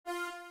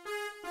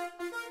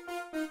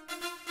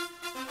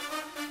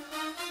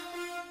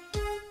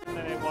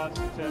lost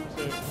you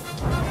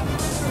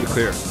 10-2. You're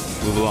clear.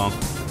 Move along.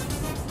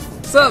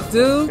 What's up,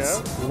 dudes?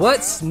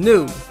 What's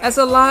new? As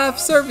a live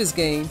service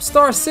game,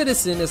 Star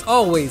Citizen is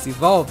always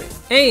evolving.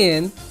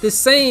 And the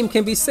same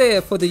can be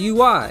said for the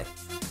UI.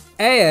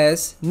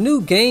 As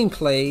new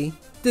gameplay,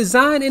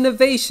 design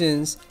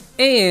innovations,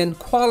 and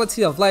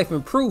quality of life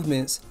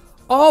improvements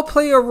all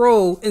play a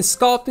role in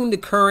sculpting the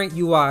current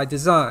UI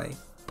design.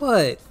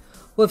 But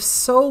with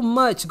so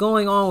much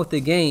going on with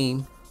the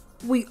game,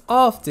 we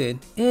often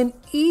and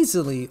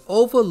easily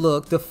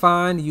overlook the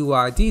fine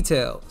UI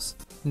details.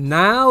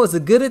 Now is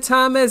as good a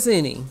time as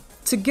any.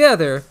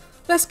 Together,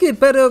 let's get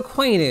better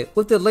acquainted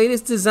with the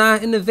latest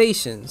design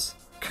innovations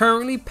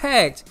currently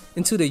packed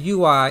into the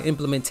UI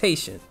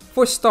implementation.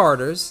 For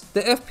starters,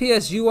 the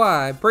FPS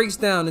UI breaks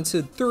down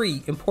into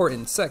 3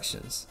 important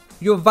sections: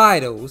 your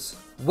vitals,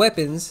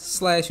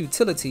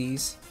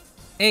 weapons/utilities,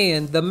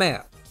 and the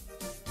map.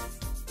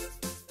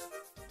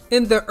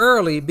 In the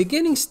early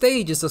beginning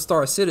stages of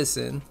Star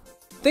Citizen,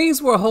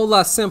 things were a whole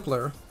lot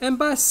simpler, and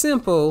by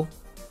simple,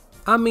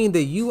 I mean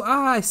the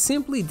UI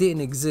simply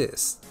didn't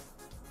exist.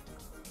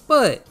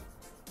 But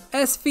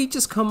as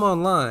features come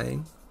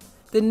online,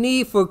 the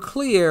need for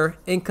clear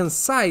and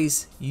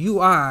concise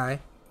UI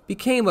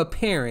became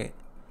apparent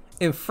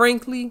and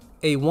frankly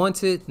a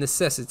wanted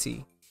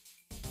necessity.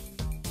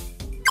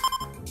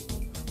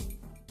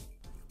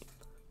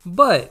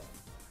 But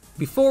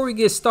before we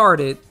get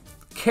started,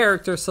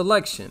 character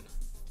selection.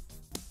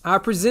 I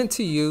present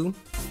to you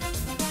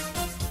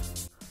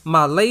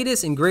my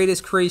latest and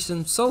greatest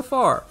creation so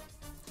far.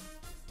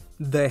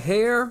 The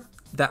hair,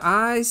 the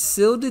eyes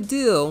seal the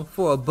deal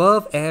for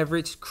above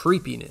average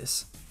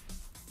creepiness.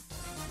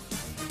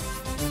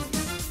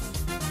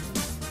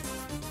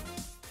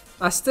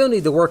 I still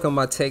need to work on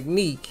my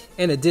technique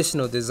and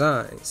additional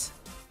designs.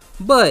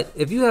 But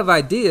if you have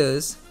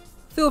ideas,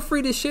 feel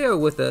free to share it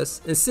with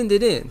us and send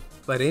it in.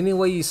 But any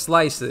way you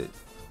slice it,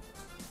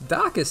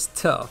 Doc is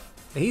tough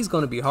and he's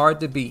going to be hard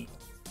to beat.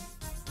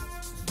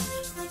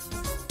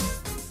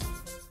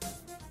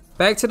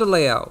 Back to the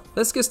layout.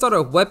 Let's get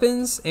started with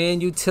weapons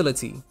and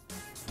utility.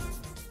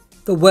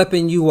 The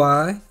weapon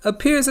UI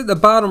appears at the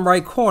bottom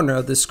right corner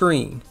of the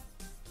screen.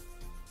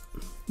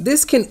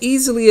 This can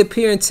easily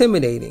appear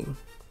intimidating,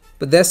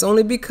 but that's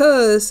only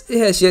because it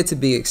has yet to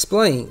be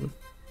explained.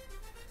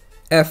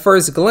 At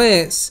first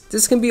glance,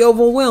 this can be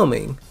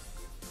overwhelming,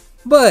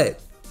 but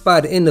by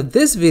the end of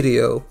this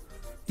video,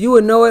 you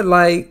will know it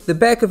like the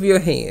back of your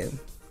hand,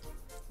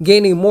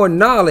 gaining more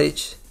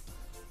knowledge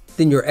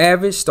than your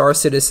average Star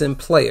Citizen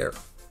player.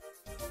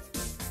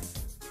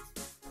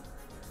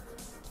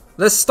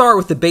 Let's start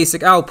with the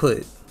basic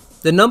output.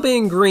 The number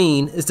in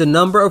green is the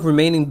number of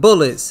remaining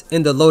bullets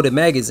in the loaded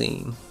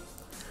magazine.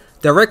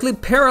 Directly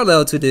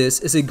parallel to this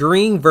is a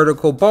green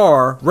vertical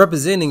bar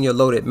representing your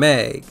loaded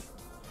mag.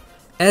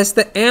 As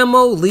the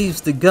ammo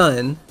leaves the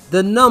gun,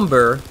 the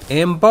number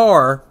and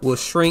bar will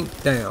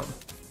shrink down.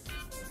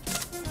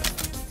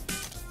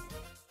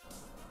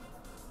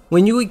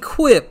 When you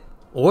equip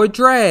or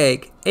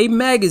drag a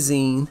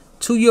magazine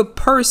to your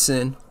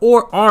person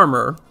or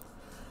armor,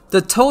 the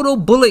total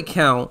bullet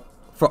count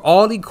for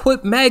all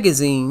equipped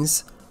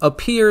magazines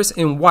appears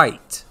in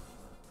white.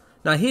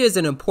 Now here's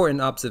an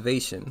important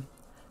observation.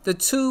 The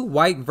 2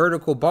 white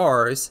vertical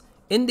bars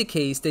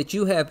indicates that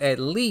you have at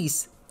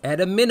least,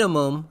 at a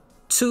minimum,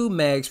 2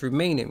 mags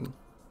remaining.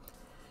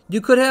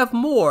 You could have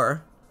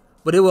more,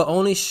 but it will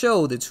only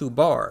show the 2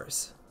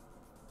 bars.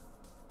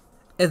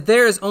 If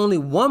there is only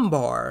 1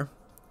 bar,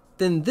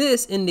 then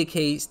this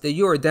indicates that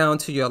you are down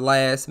to your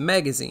last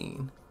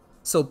magazine,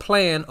 so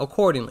plan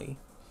accordingly.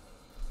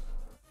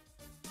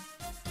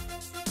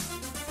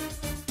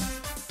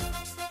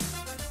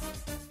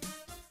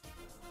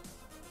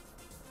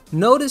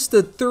 Notice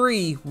the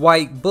 3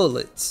 white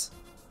bullets.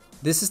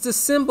 This is the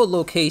symbol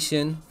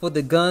location for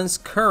the gun's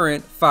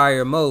current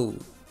fire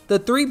mode. The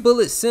 3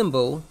 bullet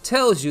symbol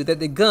tells you that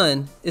the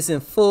gun is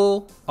in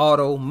full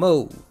auto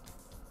mode.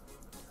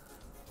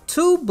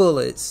 2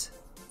 bullets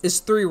is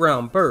 3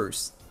 round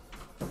bursts.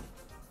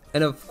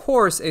 And of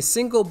course, a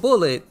single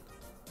bullet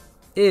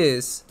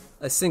is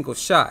a single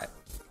shot.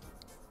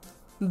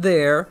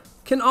 There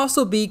can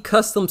also be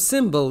custom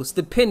symbols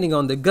depending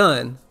on the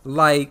gun,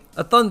 like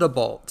a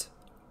thunderbolt.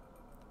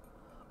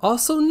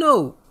 Also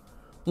note,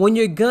 when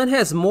your gun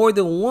has more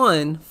than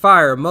 1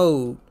 fire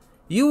mode,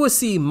 you will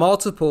see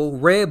multiple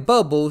red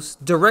bubbles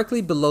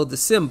directly below the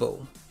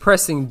symbol.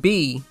 Pressing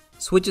B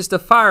switches the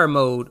fire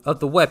mode of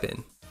the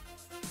weapon.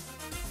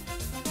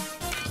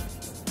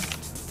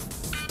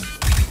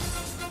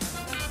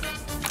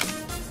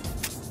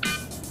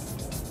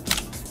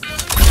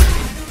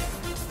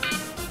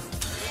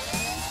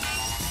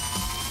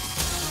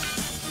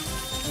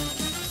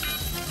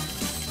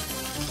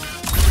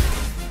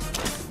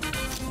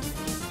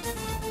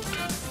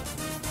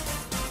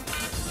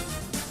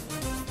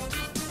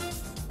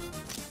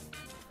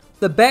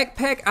 The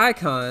backpack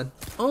icon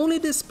only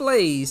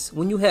displays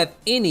when you have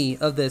any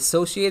of the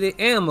associated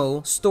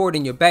ammo stored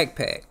in your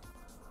backpack.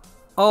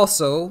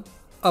 Also,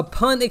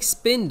 upon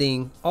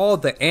expending all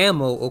the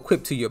ammo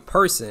equipped to your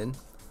person,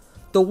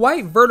 The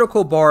white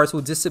vertical bars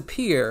will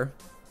disappear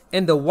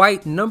and the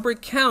white number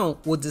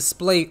count will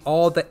display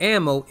all the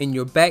ammo in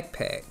your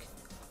backpack,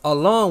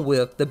 along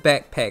with the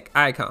backpack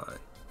icon.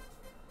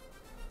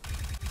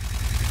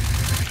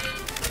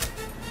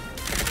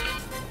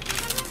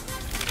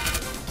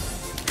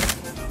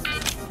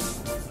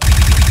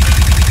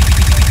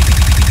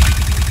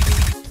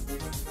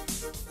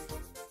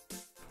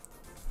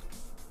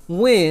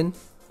 When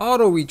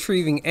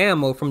auto-retrieving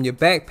ammo from your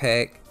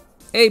backpack,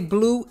 a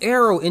blue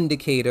arrow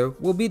indicator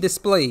will be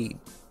displayed.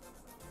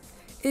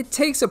 It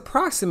takes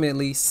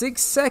approximately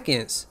 6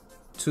 seconds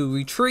to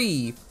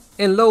retrieve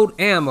and load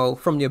ammo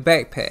from your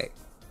backpack,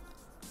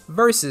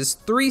 versus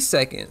 3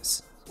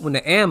 seconds when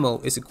the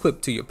ammo is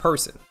equipped to your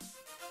person.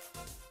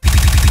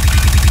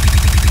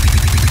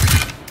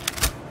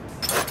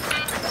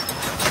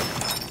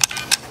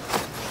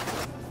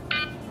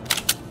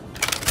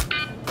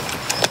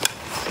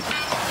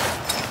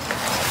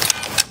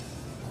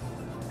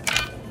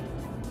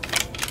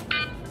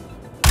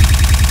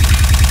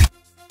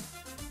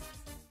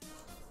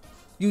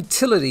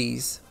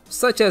 Utilities,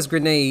 such as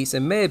grenades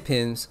and med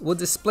pens, will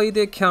display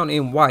their count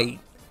in white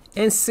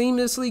and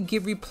seamlessly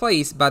get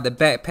replaced by the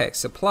backpack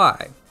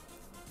supply.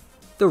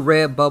 The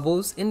red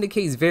bubbles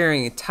indicates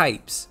varying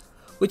types,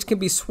 which can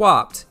be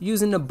swapped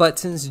using the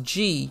buttons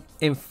G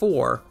and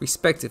 4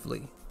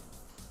 respectively.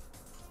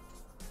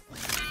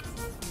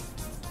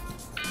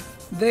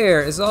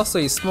 There is also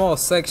a small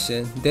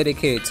section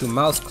dedicated to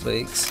mouse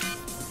clicks,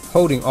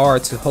 holding R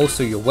to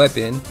holster your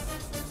weapon,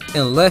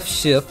 and left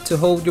shift to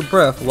hold your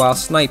breath while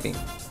sniping,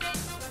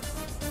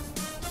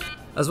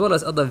 as well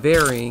as other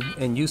varying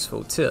and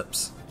useful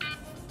tips.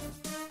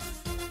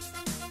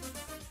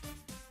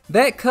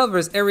 That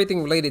covers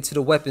everything related to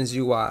the weapons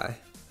UI,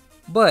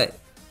 but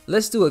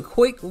let's do a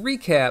quick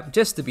recap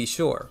just to be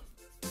sure.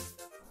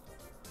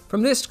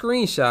 From this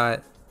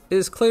screenshot, it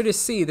is clear to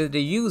see that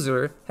the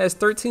user has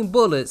 13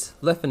 bullets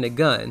left in the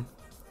gun.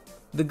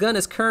 The gun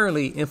is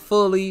currently in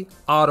fully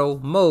auto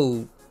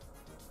mode,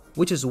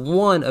 which is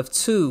one of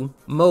 2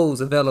 modes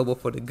available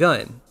for the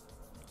gun.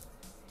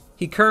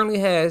 He currently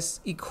has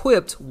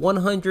equipped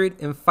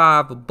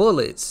 105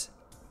 bullets,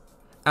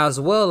 as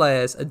well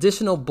as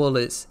additional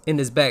bullets in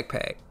his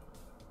backpack.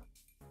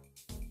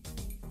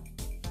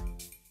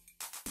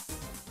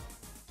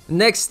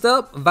 Next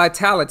up,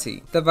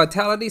 Vitality. The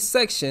Vitality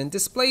section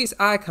displays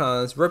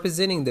icons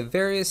representing the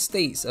various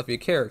states of your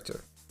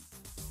character.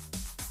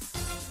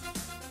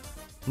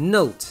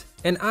 Note: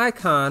 an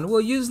icon will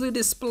usually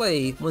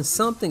display when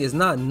something is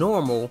not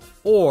normal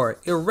or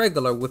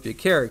irregular with your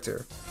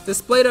character.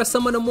 Displayed are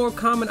some of the more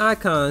common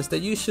icons that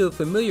you should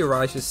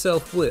familiarize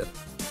yourself with.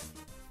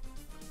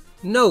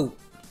 Note: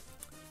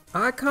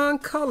 icon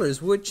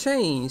colors will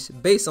change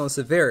based on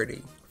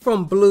severity,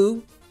 from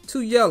blue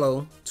to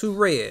yellow to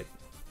red.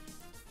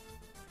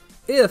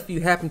 If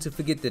you happen to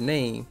forget the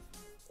name,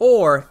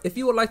 or if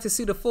you would like to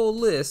see the full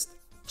list,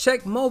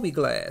 check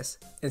Mobiglass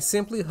and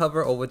simply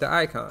hover over the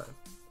icon.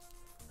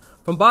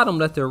 From bottom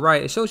left to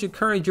right, it shows your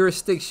current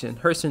jurisdiction,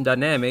 Hertzen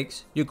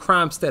Dynamics, your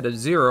crime stat of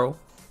 0,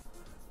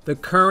 the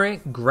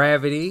current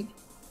gravity,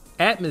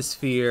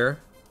 atmosphere,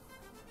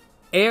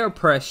 air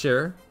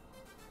pressure,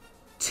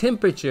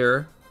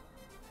 temperature,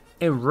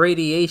 and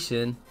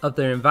radiation of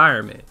the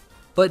environment.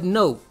 But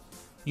note,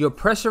 your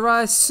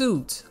pressurized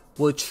suit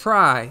will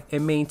try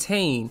and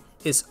maintain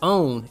its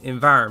own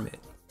environment.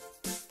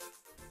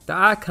 The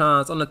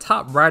icons on the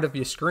top right of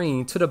your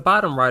screen to the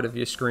bottom right of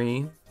your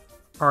screen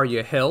are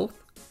your health,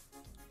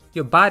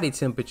 your body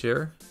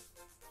temperature,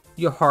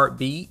 your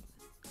heartbeat,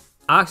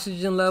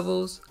 oxygen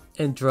levels,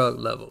 and drug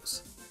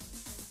levels.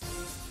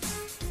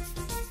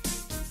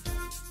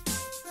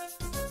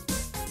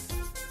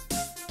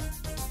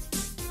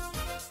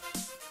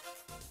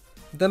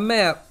 The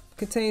map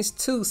contains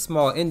 2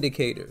 small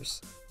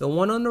indicators. The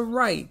one on the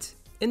right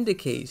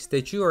indicates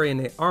that you are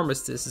in an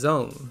armistice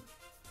zone,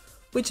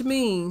 which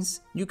means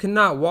you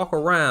cannot walk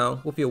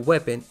around with your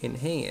weapon in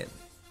hand.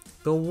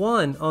 The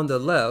one on the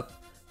left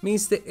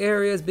means the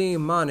area is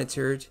being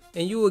monitored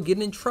and you will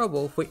get in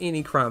trouble for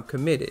any crime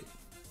committed.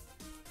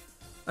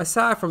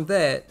 Aside from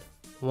that,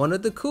 one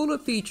of the cooler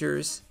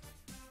features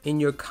in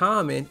your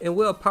common and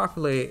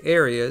well-populated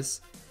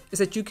areas is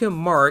that you can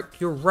mark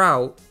your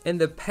route and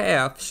the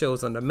path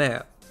shows on the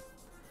map.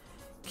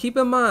 Keep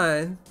in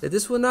mind that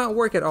this will not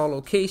work at all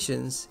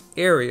locations,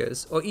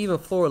 areas, or even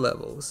floor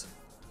levels.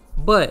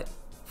 But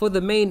for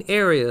the main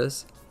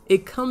areas,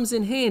 it comes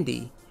in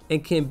handy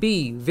and can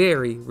be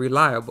very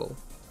reliable.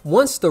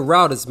 Once the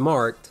route is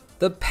marked,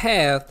 the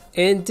path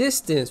and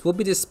distance will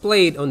be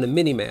displayed on the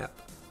minimap.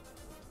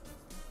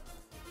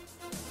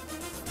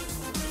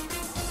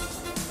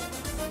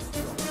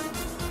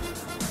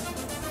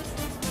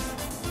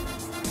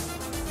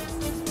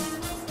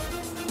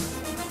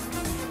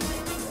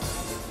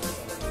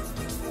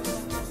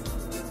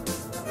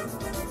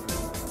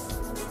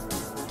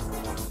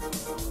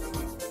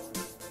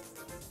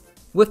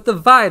 With the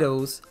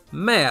vitals,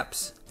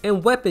 maps,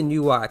 and weapon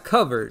UI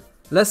covered,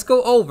 let's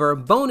go over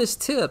bonus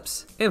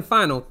tips and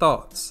final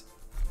thoughts.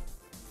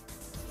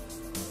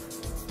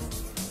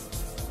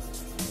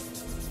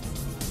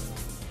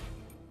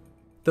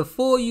 The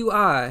full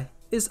UI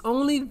is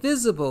only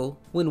visible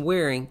when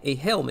wearing a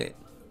helmet.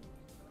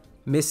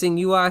 Missing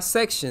UI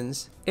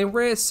sections and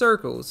red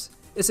circles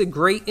is a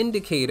great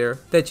indicator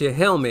that your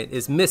helmet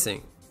is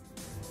missing.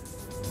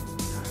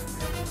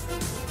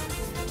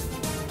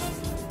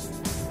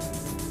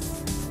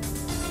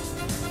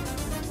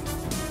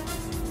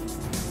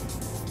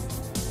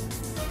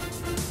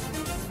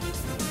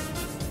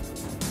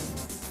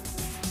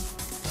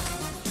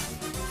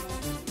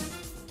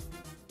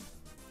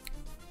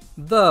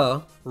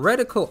 The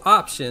reticle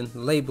option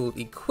labeled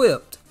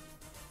equipped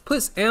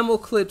puts ammo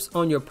clips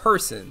on your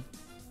person,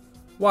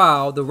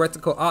 while the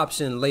reticle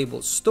option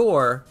labeled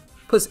store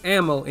puts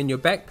ammo in your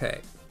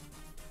backpack.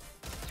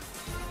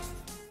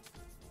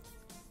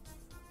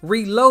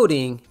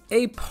 Reloading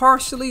a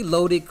partially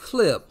loaded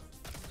clip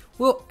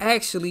will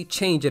actually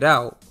change it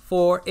out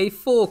for a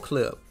full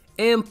clip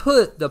and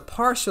put the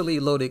partially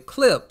loaded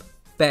clip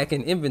back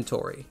in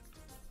inventory.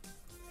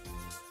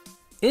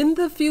 In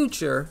the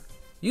future,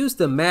 use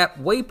the map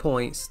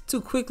waypoints to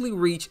quickly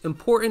reach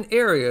important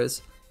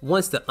areas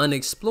once the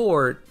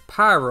unexplored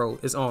pyro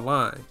is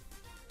online.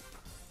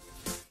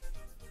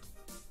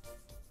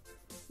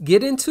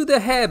 Get into the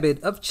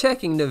habit of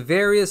checking the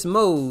various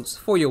modes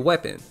for your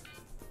weapon.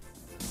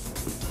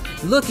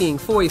 Looking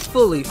for a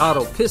fully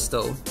auto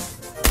pistol,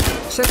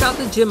 check out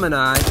the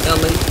Gemini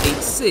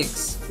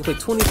LA86 with a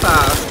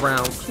 25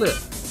 round clip.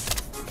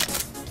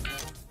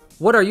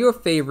 What are your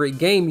favorite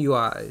game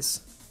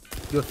UIs?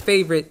 Your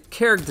favorite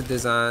character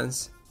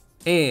designs,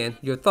 and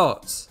your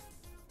thoughts?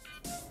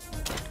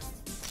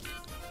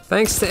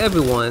 Thanks to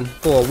everyone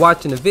for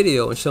watching the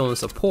video and showing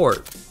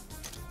support.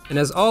 And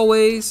as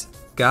always,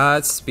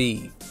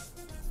 Godspeed.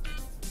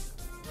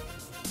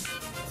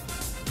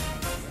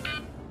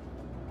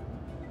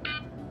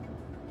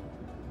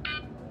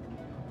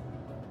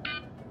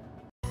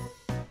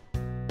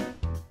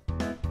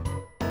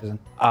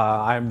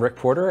 I'm Rick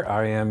Porter.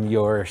 I am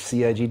your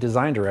CIG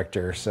design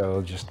director,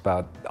 so just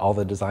about all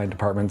the design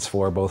departments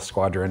for both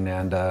Squadron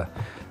and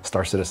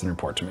Star Citizen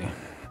report to me.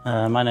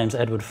 My name's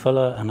Edward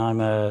Fuller, and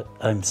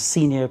I'm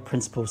senior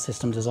principal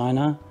system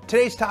designer.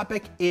 Today's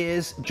topic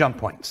is jump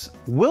points.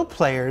 Will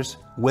players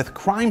with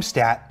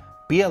CrimeStat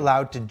be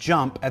allowed to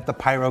jump at the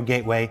Pyro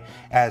Gateway,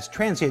 as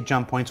transient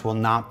jump points will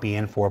not be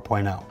in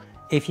 4.0?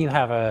 If you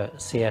have a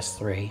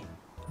CS3,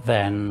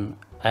 then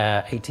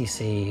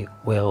ATC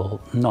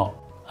will not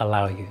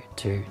allow you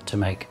to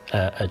make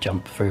a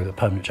jump through a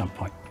permanent jump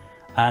point.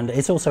 And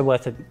it's also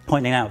worth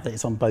pointing out that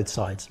it's on both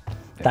sides.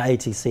 That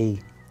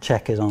ATC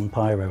check is on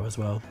Pyro as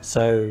well.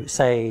 So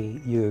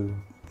say you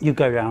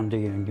go around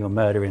doing your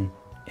murder in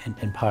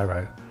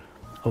Pyro,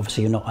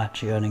 obviously you're not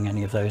actually earning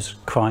any of those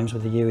crimes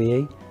with the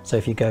UEE. So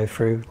if you go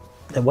through,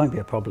 there won't be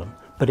a problem.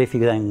 But if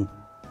you then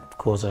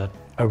cause a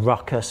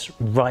ruckus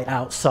right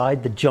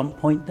outside the jump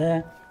point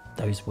there,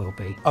 those will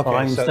be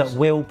crimes that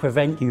will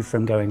prevent you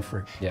from going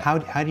through. Yeah.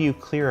 How do you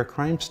clear a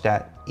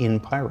CrimeStat in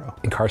Pyro?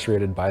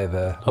 Incarcerated by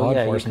the law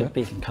enforcement.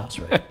 You could be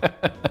incarcerated.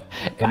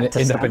 And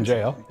end up in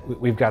jail.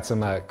 We've got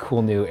some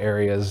cool new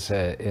areas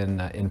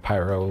in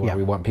Pyro where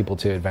we want people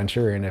to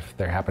adventure, and if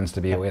there happens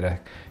to be a way to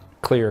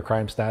clear a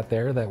CrimeStat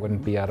there, that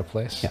wouldn't be out of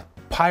place. Yeah.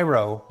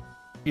 Pyro,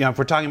 you know, if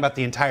we're talking about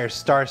the entire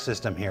star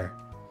system here,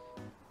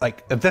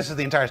 like if this is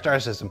the entire star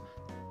system,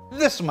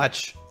 this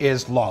much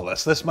is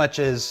lawless. This much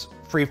is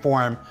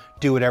freeform,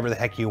 do whatever the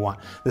heck you want.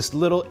 This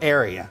little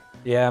area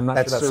Yeah, I'm not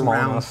sure that's small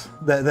enough.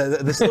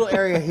 This little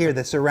area here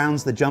that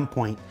surrounds the jump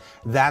point,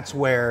 that's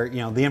where, you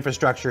know, the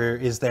infrastructure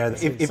is there.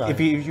 If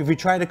you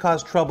try to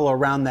cause trouble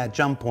around that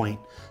jump point,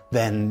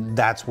 then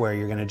that's where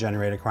you're going to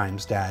generate a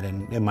CrimeStat,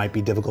 and it might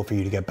be difficult for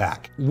you to get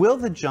back. Will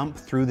the jump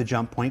through the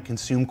jump point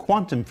consume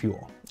quantum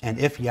fuel? And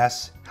if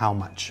yes, how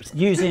much?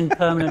 Using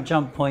permanent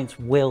jump points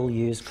will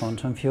use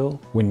quantum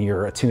fuel. When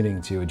you're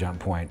attuning to a jump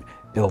point,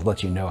 it'll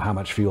let you know how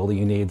much fuel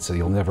you need, so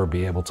you'll never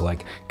be able to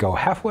like go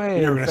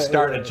halfway. You're going to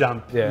start a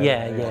jump.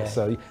 Yeah.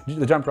 So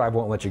the jump drive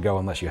won't let you go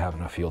unless you have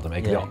enough fuel to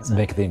make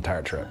make the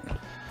entire trip.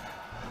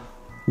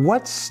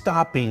 What's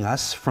stopping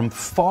us from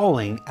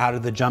falling out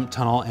of the jump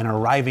tunnel and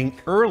arriving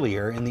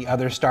earlier in the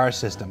other star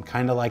system,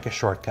 kind of like a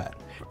shortcut?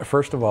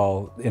 First of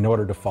all, in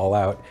order to fall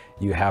out,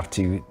 you have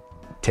to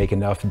take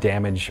enough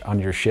damage on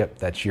your ship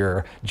that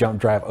your jump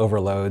drive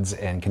overloads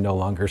and can no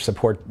longer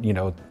support, you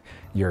know,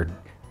 your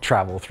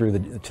travel through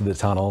the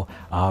tunnel.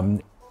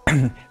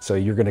 So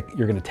you're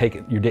gonna take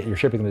your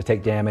ship is gonna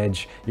take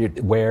damage,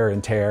 wear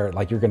and tear.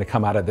 Like, you're gonna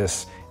come out of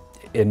this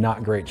in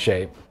not great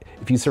shape.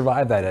 If you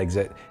survive that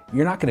exit,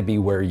 you're not gonna be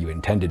where you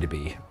intended to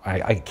be.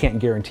 I can't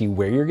guarantee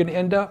where you're gonna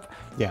end up,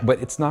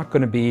 but it's not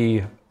gonna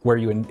be where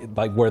you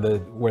where the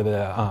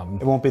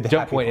it won't be the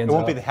jump point ends it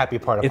won't up. be the happy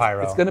part of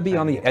Pyro. It's gonna be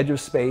on the edge of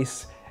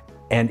space.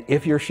 And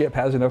if your ship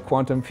has enough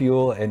quantum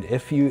fuel, and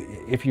if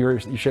your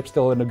ship's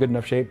still in a good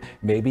enough shape,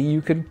 maybe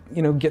you could,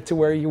 you know, get to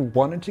where you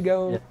wanted to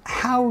go.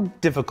 How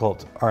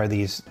difficult are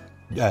these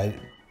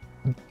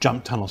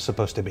jump tunnels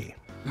supposed to be?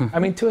 I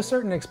mean, to a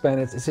certain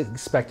extent, it's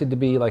expected to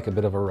be like a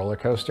bit of a roller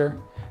coaster.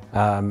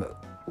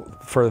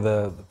 For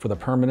the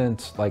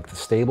permanent, like the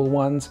stable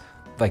ones,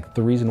 like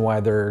the reason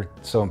why they're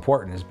so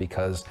important is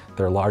because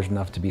they're large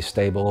enough to be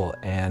stable,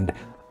 and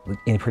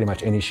pretty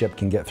much any ship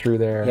can get through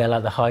there. Yeah,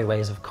 like the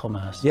highways of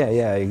commerce. Yeah,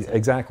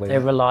 exactly. They're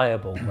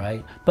reliable,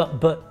 right?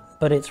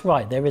 But it's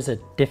right. There is a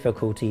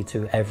difficulty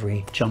to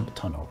every jump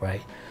tunnel,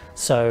 right?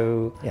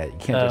 So yeah, you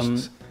can't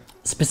just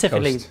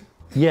specifically. coast.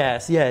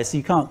 Yes.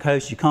 You can't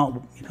coast. You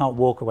can't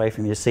walk away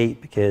from your seat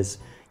because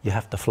you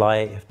have to fly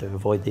it. You have to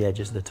avoid the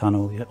edges of the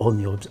tunnel, all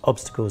the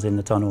obstacles in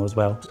the tunnel as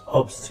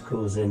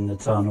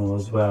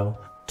well.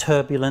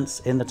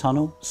 Turbulence in the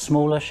tunnel.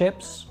 Smaller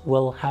ships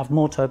will have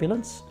more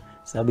turbulence,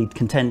 so they'll be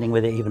contending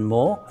with it even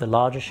more. The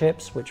larger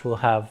ships, which will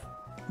have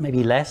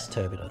maybe less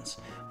turbulence,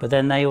 but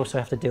then they also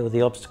have to deal with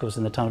the obstacles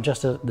in the tunnel,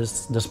 just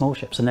as the small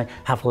ships, and they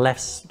have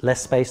less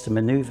space to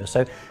maneuver. So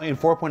in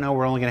 4.0,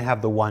 we're only going to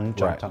have the one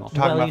jump tunnel.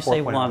 Talking well, about you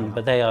say 4.0 one, now.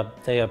 but they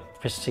are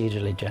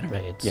procedurally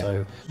generated. Yeah.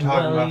 So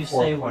Talking about you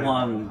say 4.0.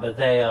 one, but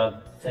they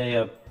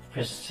are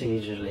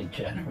procedurally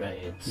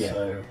generated. Yeah.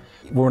 So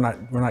We're not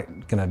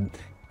going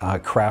to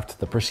craft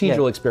the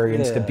procedural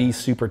experience to Yeah. be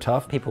super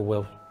tough. people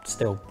will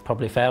still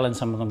probably fail, and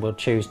some of them will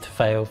choose to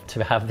fail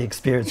to have the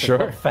experience of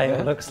what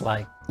fail looks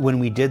like. When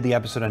we did the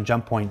episode on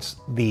jump points,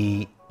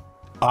 the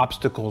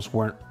obstacles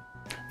weren't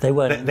They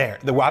weren't there.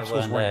 The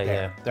obstacles weren't weren't there,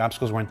 there. The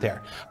obstacles weren't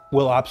there.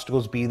 Will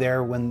obstacles be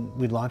there when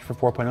we launch for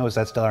 4.0? Is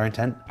that still our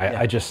intent?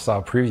 I just saw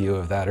a preview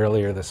of that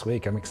earlier this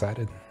week. I'm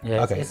excited.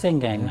 Yeah, Okay. it's in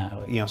game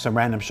now. You know, some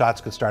random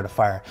shots could start a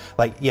fire.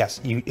 Like, yes,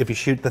 if you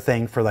shoot the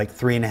thing for like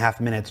 3.5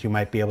 minutes, you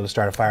might be able to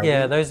start a fire.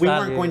 Yeah, those we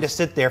weren't values- going to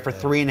sit there for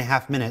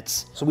 3.5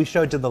 minutes. So we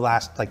showed you the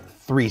last like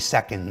 3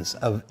 seconds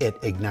of it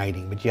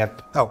igniting. But you have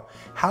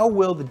how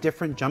will the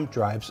different jump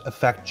drives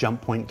affect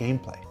jump point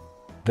gameplay?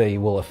 They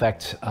will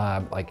affect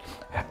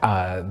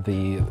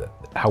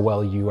how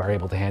well you are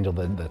able to handle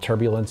the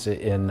turbulence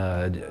in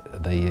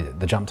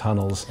the jump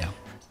tunnels. Yeah.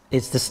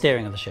 It's the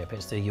steering of the ship.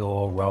 It's the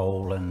yaw,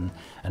 roll, and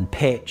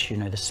pitch. You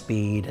know, the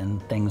speed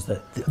and things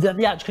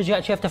because you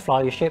actually have to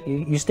fly your ship.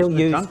 You still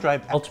use. jump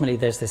drive- Ultimately,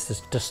 there's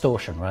this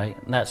distortion, right?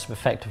 And that's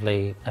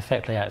effectively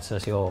acts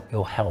as your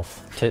health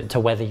to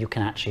whether you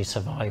can actually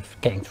survive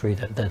getting through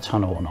the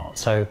tunnel or not.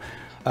 So,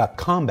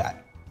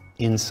 Combat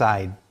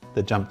inside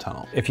the jump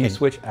tunnel. If you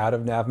switch out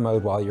of nav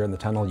mode while you're in the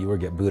tunnel, you will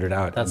get booted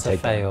out. that's and a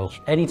take fail.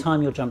 damage.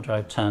 Anytime your jump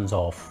drive turns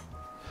off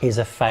is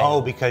a fail.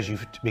 Oh, because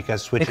switching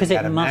because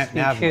out it of must be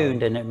nav tuned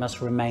mode. and it must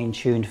remain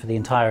tuned for the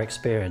entire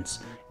experience.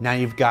 Now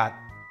you've got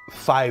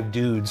 5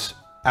 dudes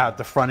out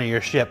the front of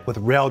your ship with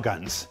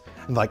railguns.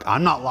 Like,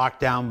 I'm not locked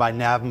down by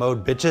nav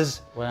mode,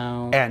 bitches.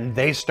 Well- And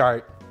they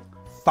start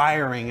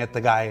firing at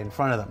the guy in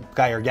front of them,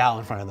 guy or gal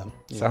in front of them.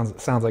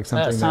 Sounds like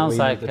something That sounds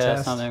that we like need to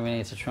test. something we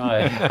need to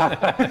try.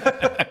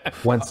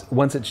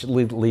 Once it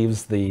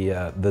leaves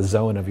the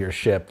zone of your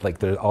ship,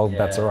 like all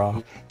bets are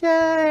off.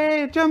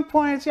 Yay, jump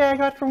points, yay, I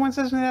got from one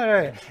system to the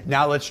other.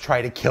 Now let's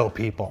try to kill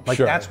people. Like,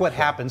 Sure, that's what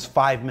happens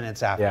 5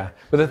 minutes after. Yeah,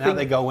 but the now thing-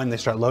 they go in, they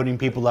start loading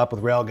people up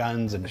with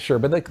railguns and Sure,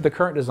 but the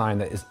current design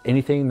that is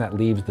anything that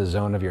leaves the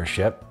zone of your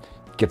ship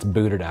gets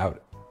booted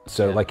out.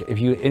 So like if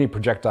any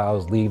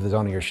projectiles leave the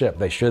zone of your ship,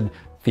 they should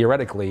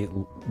theoretically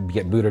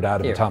get booted out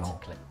of the tunnel.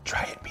 Theoretically.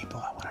 try it, people,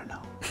 I want to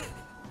know.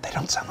 They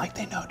don't sound like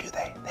they know, do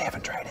they? They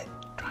haven't tried it.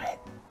 Try it.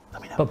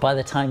 Let me know. But by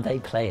the time they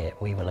play it,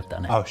 we will have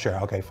done it. Oh, sure.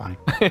 Okay, fine.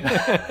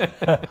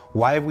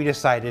 Why have we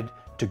decided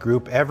to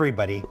group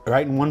everybody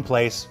right in one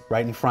place,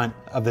 right in front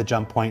of the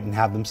jump point, and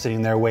have them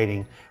sitting there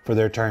waiting for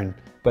their turn?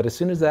 But as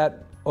soon as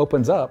that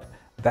opens up,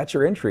 that's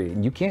your entry.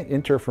 You can't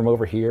enter from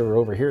over here or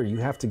over here. You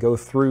have to go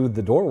through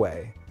the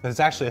doorway. But it's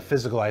actually a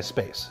physicalized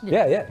space.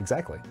 Yeah,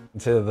 exactly.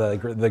 To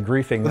the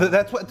griefing.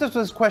 That's what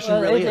this question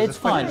Well, really is. it's This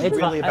question fine. is It's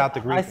really fine. about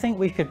the griefing. I think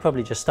we could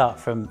probably just start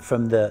from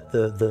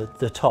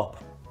the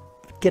top,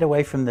 get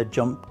away from the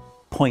jump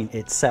point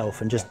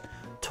itself, and just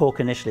talk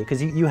initially.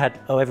 Because you had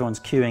everyone's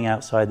queuing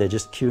outside. They're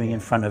just queuing in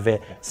front of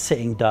it,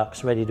 sitting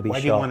ducks, ready to be shot.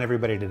 Why do you want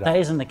everybody to die? That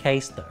isn't the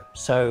case though.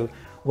 So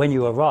when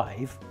you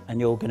arrive and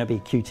you're going to be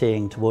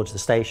QTing towards the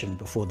station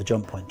before the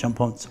jump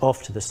point's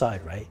off to the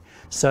side, right?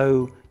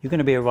 So you're going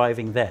to be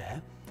arriving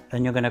there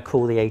and you're going to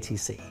call the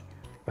ATC,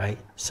 right?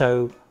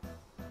 So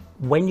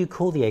when you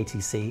call the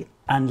ATC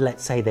and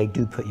let's say they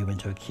do put you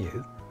into a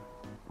queue,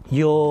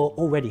 you're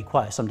already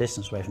quite some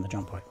distance away from the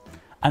jump point.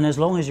 And as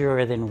long as you're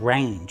within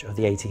range of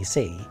the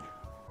ATC,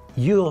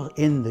 you're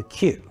in the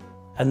queue.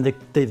 And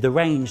the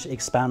range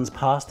expands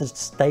past the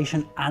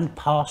station and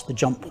past the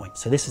jump point.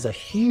 So this is a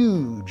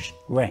huge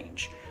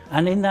range.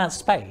 And in that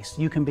space,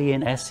 you can be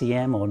in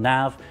SCM or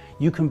nav,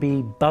 you can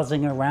be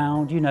buzzing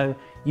around,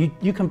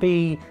 you can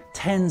be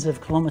tens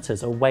of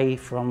kilometers away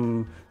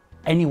from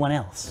anyone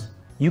else.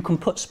 You can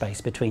put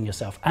space between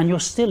yourself and you're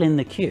still in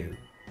the queue.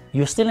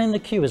 You're still in the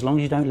queue as long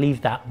as you don't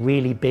leave that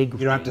really big You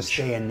don't have to range.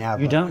 stay in nav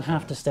You mode. don't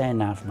have to stay in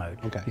nav mode.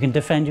 Okay. You can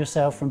defend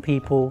yourself from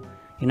people.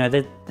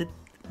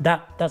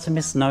 That's a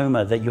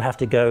misnomer that you have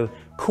to go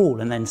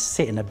cool and then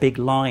sit in a big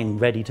line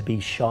ready to be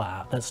shot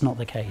at. That's not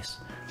the case.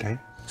 Okay.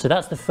 So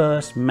that's the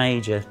first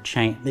major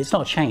change. It's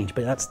not a change,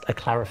 but that's a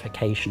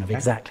clarification of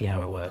exactly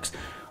how it works.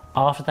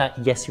 After that,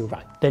 yes, you're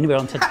right. Then we're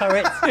on to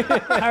turrets,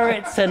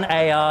 turrets and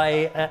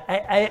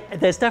AI.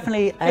 There's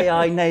definitely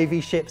AI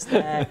Navy ships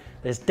there.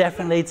 There's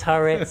definitely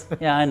turrets.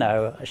 Yeah, I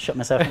know, I shot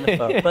myself in the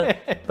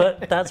foot,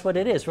 but that's what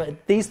it is, right?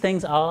 These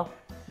things are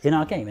in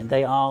our game, and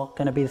they are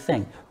going to be the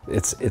thing.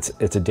 It's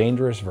a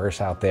dangerous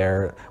verse out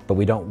there, but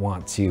we don't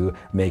want to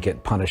make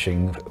it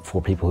punishing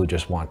for people who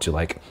just want to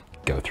like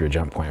go through a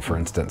jump point, for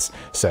instance.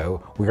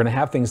 So we're going to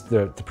have things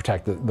to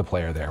protect the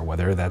player there,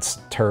 whether that's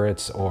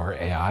turrets or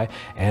AI.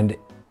 And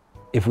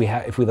if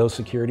those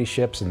security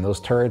ships and those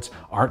turrets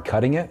aren't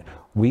cutting it,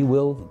 we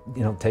will,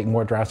 take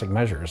more drastic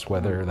measures,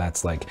 whether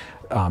that's like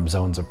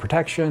zones of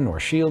protection or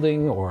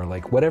shielding or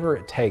like whatever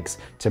it takes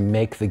to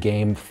make the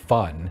game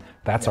fun.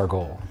 That's our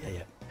goal.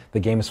 Yeah. The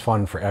game is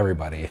fun for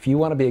everybody. If you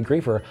want to be a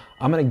griefer,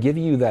 I'm going to give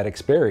you that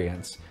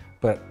experience,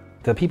 but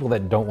the people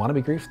that don't want to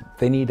be griefed,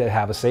 they need to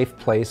have a safe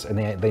place, and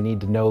they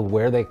need to know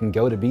where they can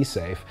go to be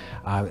safe.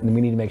 And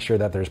we need to make sure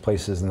that there's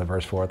places in the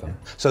verse for them.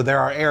 So there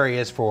are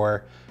areas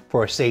for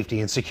safety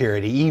and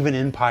security, even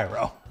in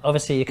Pyro.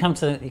 Obviously, you're coming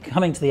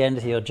to the end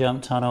of your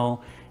jump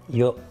tunnel.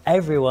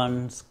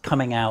 Everyone's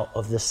coming out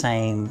of the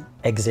same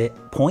exit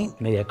point,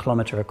 maybe a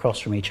kilometer across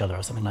from each other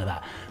or something like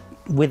that,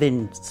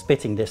 within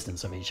spitting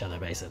distance of each other,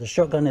 basically. The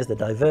shotgun is the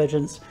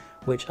divergence,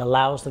 which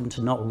allows them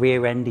to not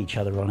rear-end each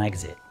other on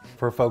exit.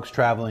 For folks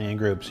traveling in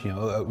groups,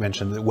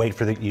 mentioned that wait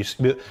for when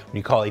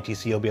you call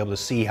ATC, you'll be able to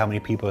see how many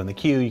people are in the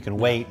queue. You can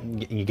wait,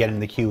 and you get in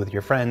the queue with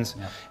your friends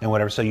and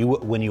whatever. So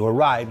when you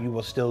arrive, you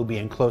will still be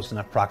in close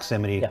enough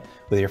proximity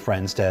with your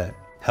friends to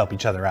help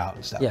each other out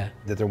and stuff. Yeah.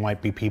 That there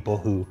might be people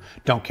who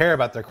don't care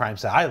about their crime.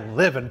 Say, I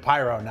live in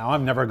Pyro now,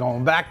 I'm never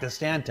going back to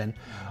Stanton.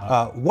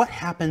 What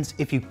happens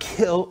if you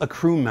kill a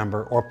crew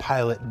member or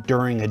pilot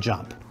during a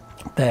jump?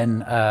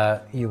 Then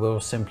you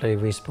will simply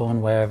respawn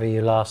wherever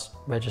you last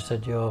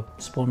registered your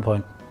spawn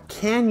point.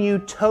 Can you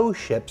tow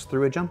ships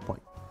through a jump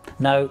point?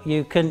 No,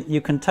 you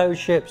can tow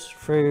ships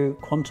through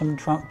quantum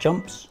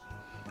jumps,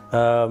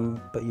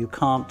 but you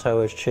can't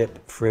tow a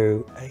ship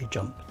through a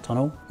jump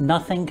tunnel.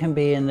 Nothing can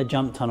be in the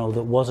jump tunnel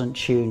that wasn't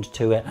tuned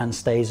to it and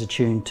stays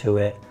attuned to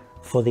it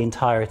for the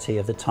entirety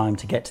of the time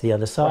to get to the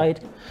other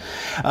side.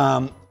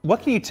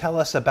 What can you tell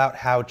us about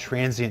how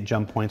transient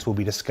jump points will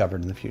be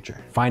discovered in the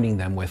future? Finding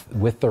them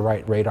with the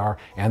right radar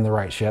and the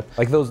right ship.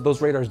 Like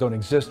those radars don't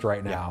exist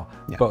right now,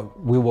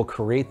 but we will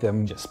create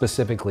them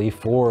specifically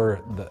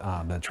for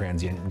the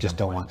transient. Just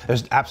don't want.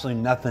 There's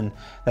absolutely nothing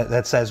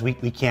that says we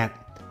can't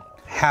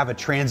have a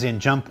transient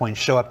jump point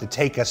show up to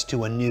take us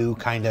to a new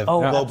kind of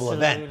global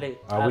event.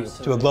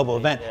 To a global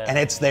event, and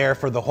it's there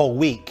for the whole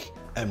week.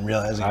 I'm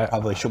realizing I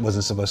probably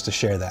wasn't supposed to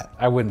share that.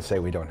 I wouldn't say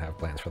we don't have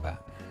plans for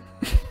that.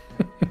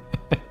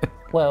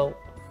 Well,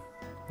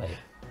 wait,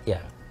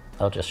 yeah,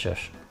 I'll just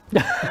shush.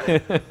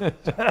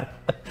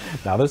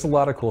 Now, there's a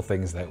lot of cool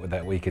things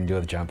that we can do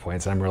with jump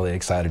points. I'm really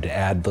excited to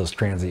add those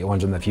transient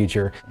ones in the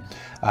future.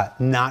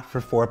 Not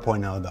for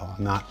 4.0 though.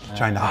 I'm not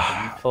trying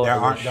to. There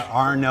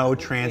are no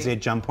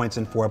transient jump points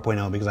in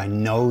 4.0 because I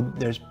know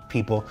there's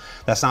people.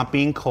 That's not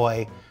being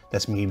coy.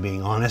 That's me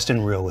being honest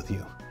and real with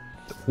you.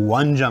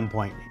 One jump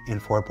point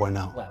in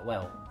 4.0.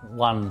 Well,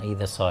 one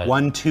either side.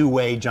 One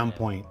two-way jump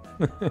point.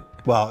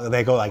 Well,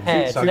 they go like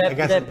two, so I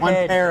guess one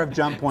pair of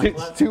jump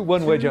points. Two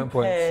one-way jump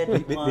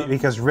points.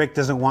 Because Rick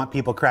doesn't want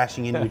people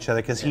crashing into each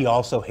other because he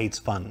also hates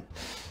fun.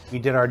 We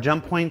did our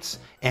jump points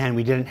and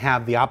we didn't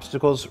have the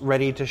obstacles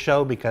ready to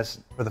show because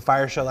for the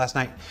fire show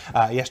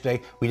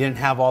yesterday, we didn't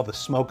have all the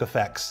smoke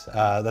effects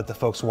that the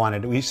folks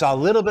wanted. We saw a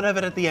little bit of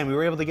it at the end. We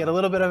were able to get a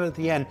little bit of it at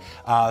the end.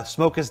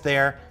 Smoke is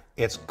there.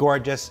 It's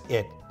gorgeous.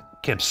 It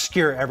can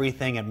obscure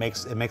everything. It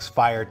makes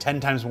fire 10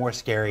 times more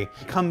scary.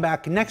 Come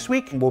back next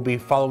week. We'll be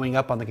following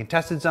up on the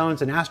contested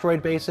zones and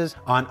asteroid bases.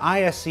 On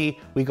ISC,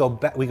 we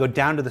go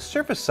down to the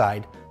surface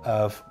side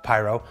of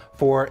Pyro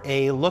for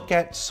a look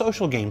at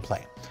social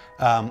gameplay.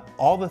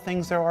 All the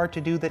things there are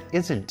to do that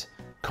isn't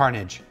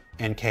carnage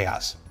and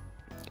chaos.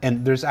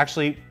 And there's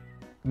actually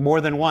more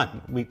than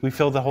one. We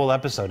filled the whole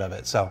episode of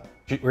it. So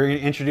we're going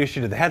to introduce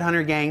you to the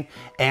Headhunter Gang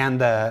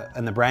and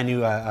the brand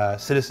new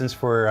Citizens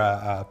for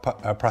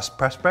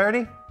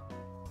Prosperity.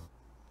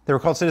 They were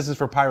called Citizens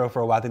for Pyro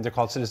for a while. I think they're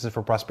called Citizens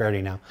for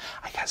Prosperity now.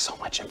 I got so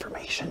much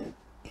information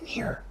in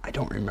here. I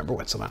don't remember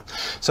what's on.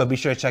 So be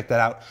sure to check that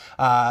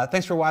out.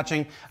 Thanks for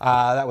watching.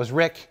 That was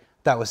Rick.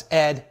 That was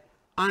Ed.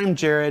 I'm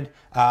Jared.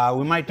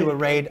 We might do a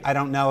raid. I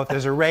don't know if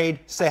there's a raid.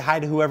 Say hi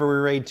to whoever we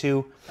raid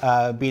to.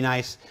 Be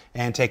nice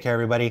and take care,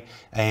 everybody.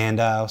 And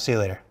I'll see you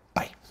later.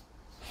 Bye.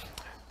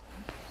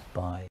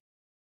 Bye.